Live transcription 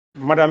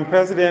Madam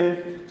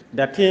President,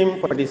 the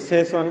theme for this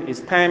session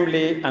is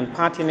timely and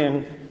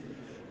pertinent.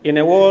 In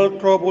a world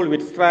troubled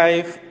with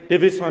strife,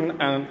 division,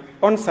 and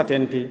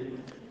uncertainty,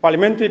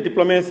 parliamentary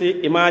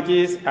diplomacy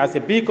emerges as a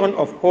beacon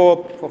of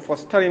hope for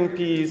fostering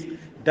peace,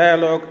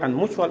 dialogue, and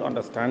mutual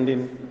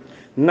understanding.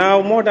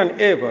 Now more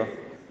than ever,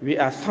 we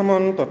are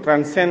summoned to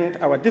transcend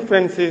our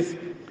differences,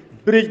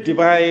 bridge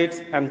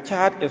divides, and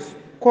chart a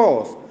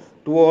course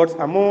towards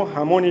a more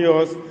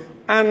harmonious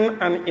and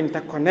an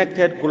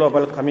interconnected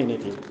global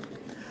community.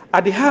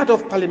 At the heart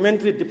of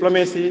parliamentary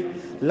diplomacy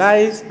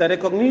lies the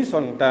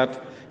recognition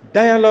that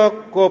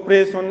dialogue,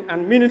 cooperation,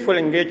 and meaningful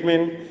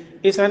engagement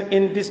is an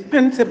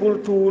indispensable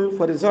tool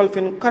for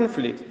resolving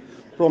conflict,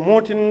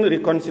 promoting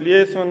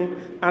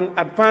reconciliation, and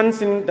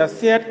advancing the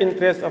shared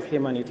interests of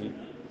humanity.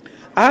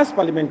 As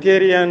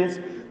parliamentarians,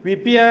 we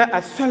bear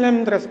a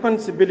solemn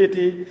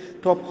responsibility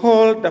to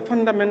uphold the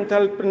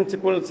fundamental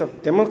principles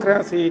of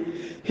democracy,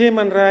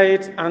 human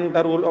rights, and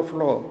the rule of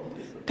law,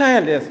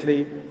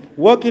 tirelessly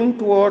working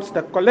towards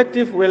the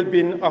collective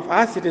well-being of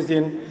our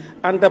citizens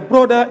and the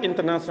broader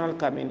international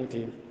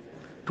community.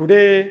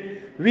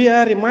 Today, we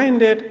are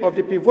reminded of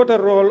the pivotal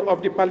role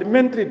of the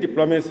parliamentary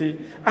diplomacy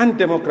and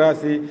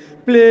democracy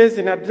plays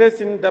in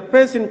addressing the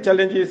pressing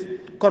challenges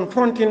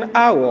confronting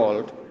our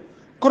world.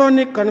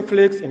 Chronic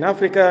conflicts in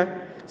Africa,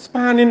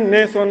 spanning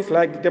nations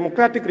like the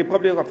Democratic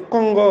Republic of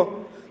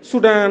Congo,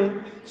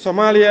 Sudan,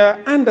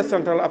 Somalia, and the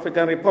Central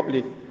African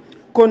Republic,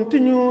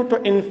 continue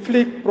to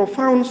inflict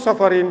profound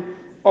suffering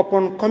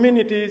upon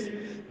communities,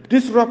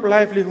 disrupt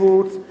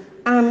livelihoods,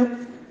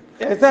 and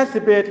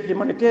exacerbate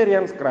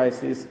humanitarian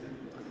crises.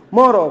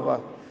 Moreover,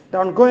 the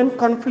ongoing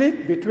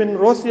conflict between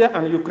Russia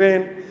and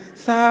Ukraine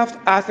serves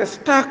as a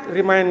stark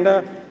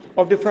reminder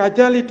of the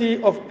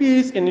fragility of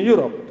peace in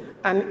Europe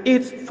and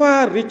its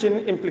far-reaching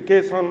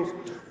implications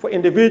for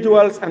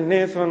individuals and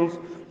nations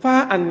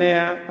far and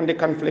near in the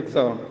conflict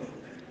zone.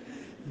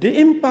 The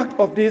impact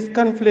of these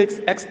conflicts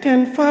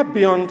extends far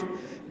beyond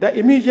the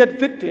immediate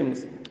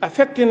victims,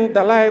 affecting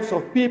the lives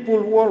of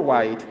people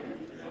worldwide.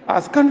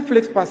 As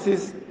conflicts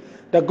persist,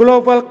 the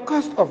global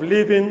cost of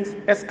living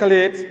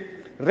escalates,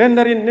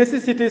 rendering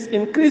necessities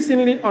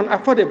increasingly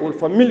unaffordable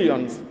for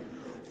millions.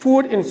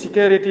 Food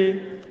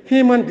insecurity,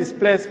 human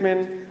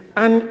displacement,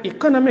 and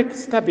economic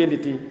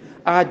stability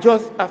are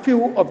just a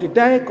few of the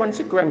dire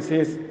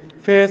consequences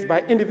faced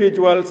by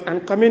individuals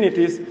and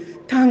communities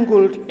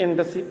tangled in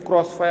the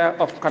crossfire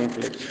of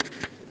conflict.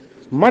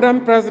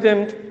 Madam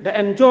President, the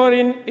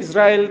enduring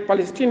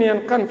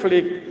Israel-Palestinian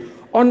conflict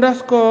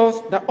underscores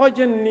the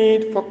urgent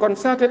need for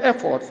concerted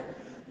efforts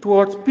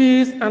towards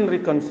peace and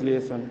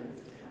reconciliation.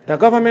 The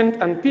government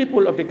and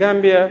people of the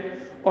Gambia,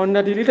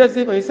 under the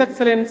leadership of His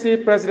Excellency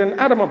President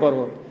Adama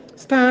Barrow,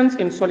 stands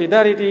in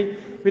solidarity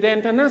with the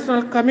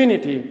international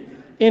community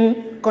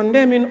in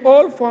condemning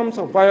all forms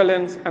of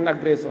violence and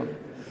aggression,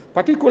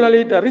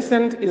 particularly the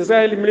recent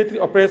Israeli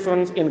military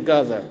operations in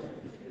Gaza.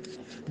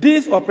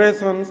 These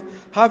operations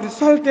have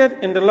resulted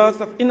in the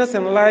loss of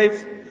innocent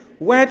lives,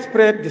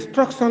 widespread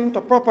destruction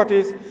to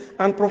properties,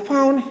 and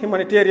profound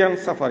humanitarian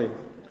suffering.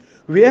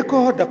 We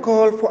echo the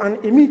call for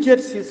an immediate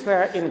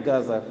ceasefire in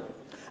Gaza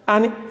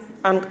and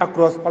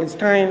across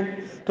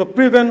Palestine to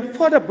prevent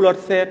further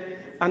bloodshed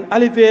and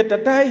alleviate the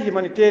dire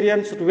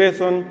humanitarian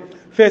situation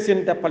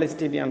facing the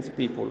Palestinian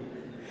people.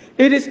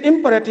 It is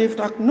imperative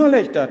to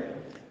acknowledge that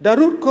the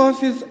root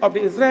causes of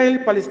the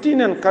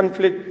Israeli-Palestinian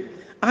conflict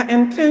are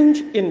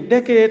entrenched in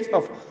decades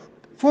of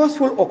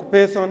forceful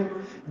occupation,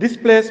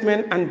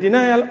 displacement, and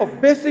denial of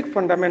basic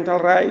fundamental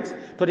rights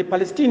to the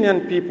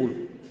Palestinian people.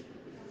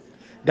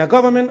 The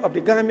government of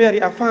the Gambia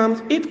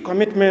reaffirms its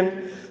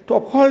commitment to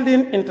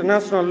upholding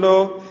international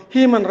law,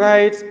 human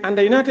rights, and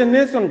the United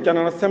Nations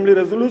General Assembly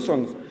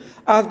resolutions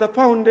as the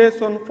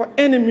foundation for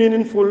any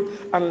meaningful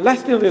and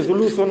lasting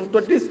resolution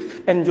to this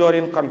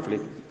enduring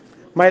conflict.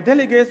 My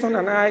delegation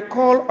and I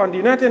call on the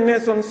United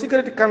Nations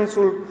Security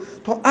Council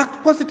to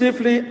act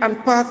positively and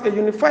pass a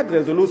unified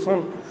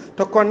resolution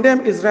to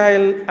condemn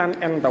Israel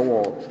and end the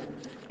war.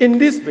 In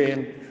this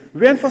vein,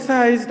 we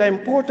emphasize the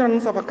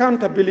importance of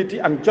accountability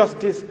and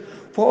justice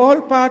for all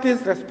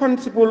parties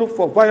responsible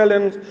for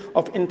violence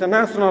of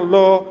international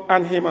law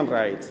and human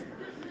rights.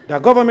 The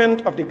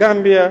government of the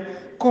Gambia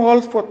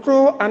calls for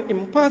thorough and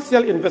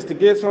impartial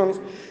investigations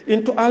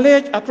into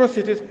alleged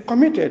atrocities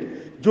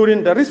committed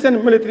during the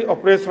recent military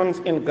operations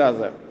in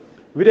Gaza,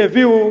 with a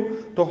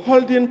view to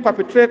holding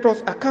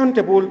perpetrators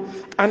accountable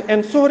and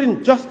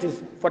ensuring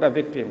justice for the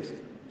victims.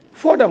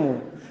 Furthermore,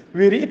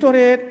 we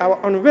reiterate our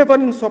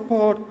unwavering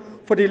support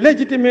for the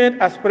legitimate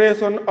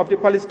aspiration of the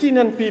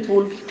Palestinian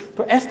people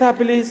to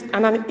establish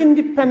an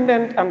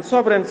independent and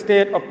sovereign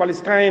state of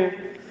Palestine,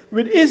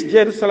 with East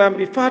Jerusalem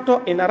referred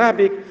to in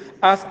Arabic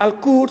as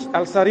Al-Quds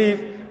al-Sharif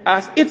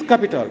as its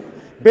capital,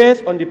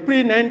 based on the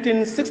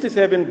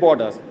pre-1967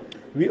 borders.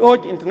 We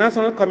urge the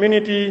international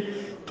community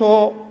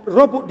to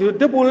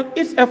redouble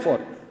its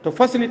effort to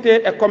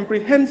facilitate a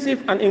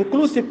comprehensive and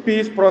inclusive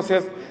peace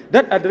process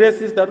that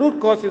addresses the root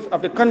causes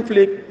of the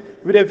conflict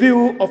with a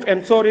view of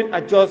ensuring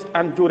a just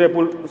and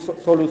durable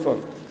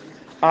solution.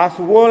 As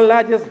the world's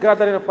largest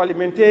gathering of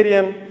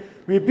parliamentarians,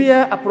 we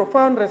bear a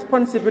profound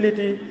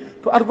responsibility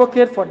to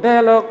advocate for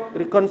dialogue,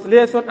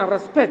 reconciliation, and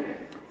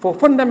respect for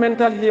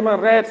fundamental human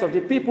rights of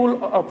the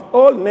people of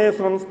all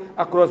nations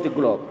across the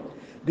globe.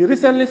 The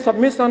recent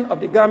submission of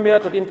the Gambia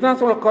to the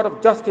International Court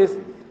of Justice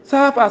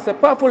serves as a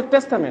powerful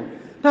testament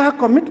to our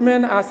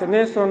commitment as a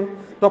nation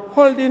to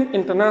upholding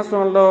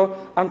international law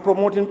and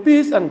promoting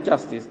peace and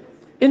justice.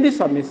 In this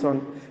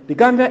submission, the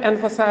Gambia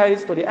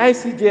emphasized to the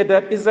ICJ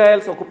that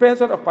Israel's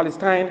occupation of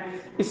Palestine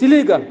is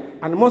illegal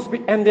and must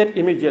be ended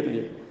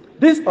immediately.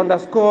 This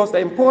underscores the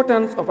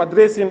importance of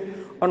addressing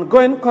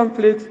ongoing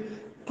conflicts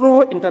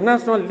through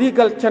international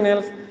legal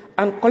channels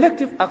and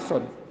collective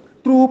action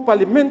through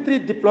parliamentary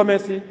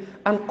diplomacy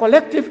and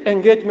collective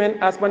engagement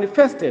as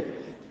manifested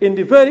in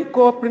the very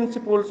core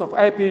principles of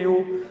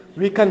IPU.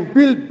 We can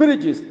build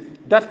bridges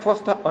that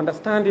foster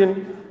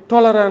understanding,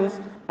 tolerance,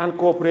 and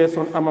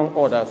cooperation among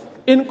others.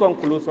 In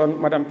conclusion,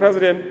 Madam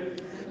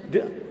President,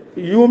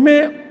 you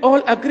may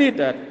all agree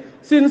that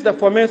since the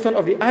formation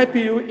of the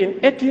IPU in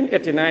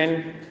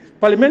 1889,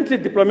 parliamentary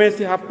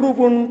diplomacy has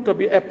proven to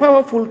be a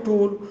powerful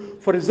tool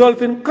for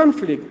resolving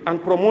conflict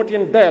and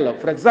promoting dialogue.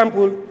 For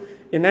example,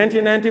 in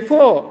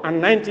 1994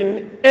 and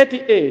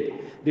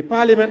 1988, the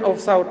Parliament of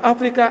South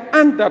Africa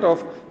and that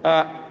of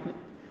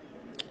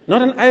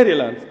Northern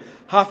Ireland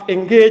have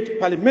engaged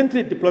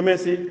parliamentary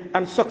diplomacy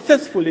and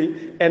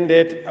successfully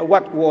ended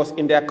what was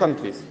in their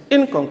countries.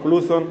 In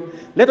conclusion,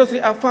 let us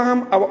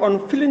reaffirm our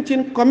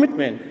unflinching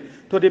commitment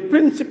to the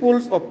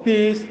principles of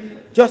peace,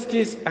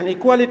 justice, and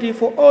equality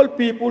for all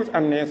peoples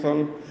and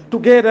nations.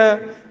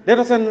 Together, let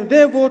us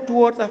endeavor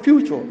towards a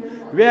future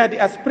where the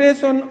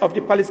aspiration of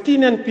the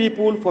Palestinian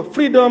people for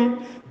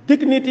freedom,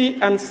 dignity,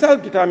 and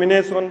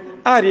self-determination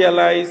are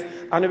realized,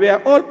 and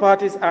where all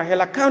parties are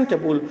held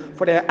accountable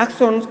for their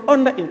actions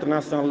under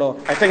international law.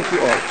 I thank you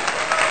all.